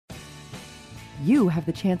you have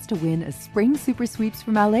the chance to win a spring super sweeps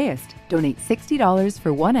from LAist. Donate $60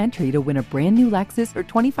 for one entry to win a brand new Lexus or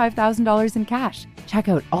 $25,000 in cash. Check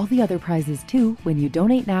out all the other prizes too when you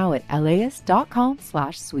donate now at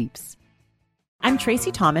LAist.com/sweeps. I'm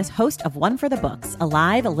Tracy Thomas, host of One for the Books, a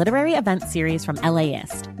live literary event series from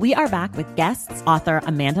LAist. We are back with guests, author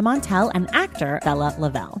Amanda Montell and actor Bella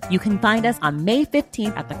Lavelle. You can find us on May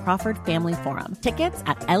 15th at the Crawford Family Forum. Tickets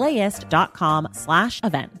at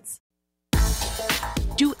LAist.com/events.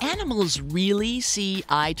 Do animals really see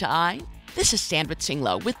eye to eye? This is Sandra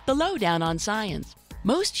Tsinglow with The Lowdown on Science.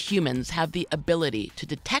 Most humans have the ability to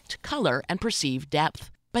detect color and perceive depth.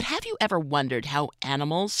 But have you ever wondered how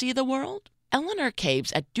animals see the world? Eleanor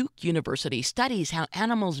Caves at Duke University studies how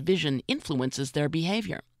animals' vision influences their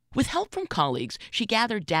behavior. With help from colleagues, she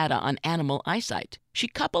gathered data on animal eyesight. She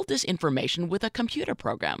coupled this information with a computer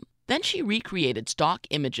program. Then she recreated stock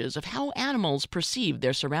images of how animals perceive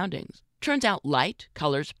their surroundings. Turns out light,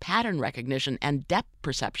 colors, pattern recognition, and depth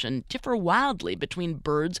perception differ wildly between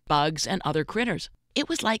birds, bugs, and other critters. It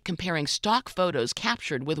was like comparing stock photos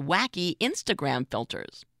captured with wacky Instagram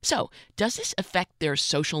filters. So, does this affect their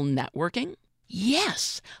social networking?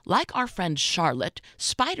 Yes! Like our friend Charlotte,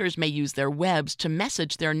 spiders may use their webs to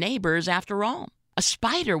message their neighbors after all. A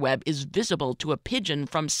spider web is visible to a pigeon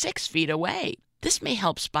from 6 feet away. This may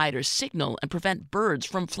help spiders signal and prevent birds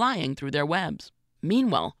from flying through their webs.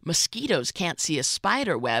 Meanwhile, mosquitoes can't see a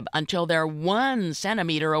spider web until they're 1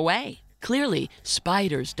 centimeter away. Clearly,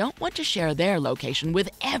 spiders don't want to share their location with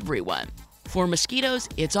everyone. For mosquitoes,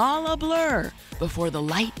 it's all a blur before the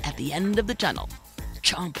light at the end of the tunnel.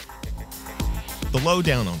 Chomp. The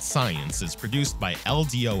Lowdown on Science is produced by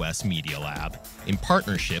LDOS Media Lab in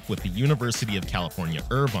partnership with the University of California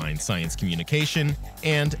Irvine Science Communication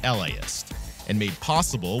and LAist, and made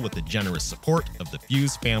possible with the generous support of the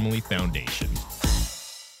Fuse Family Foundation.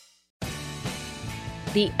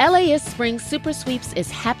 The LAist Spring Super Sweeps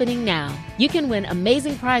is happening now. You can win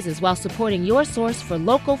amazing prizes while supporting your source for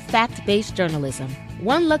local fact-based journalism.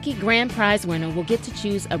 One lucky grand prize winner will get to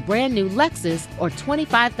choose a brand new Lexus or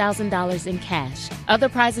 $25,000 in cash. Other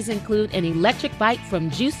prizes include an electric bike from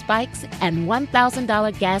Juice Bikes and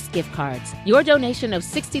 $1,000 gas gift cards. Your donation of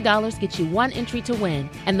 $60 gets you 1 entry to win,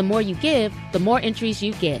 and the more you give, the more entries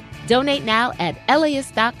you get. Donate now at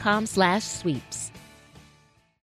LAist.com/sweeps.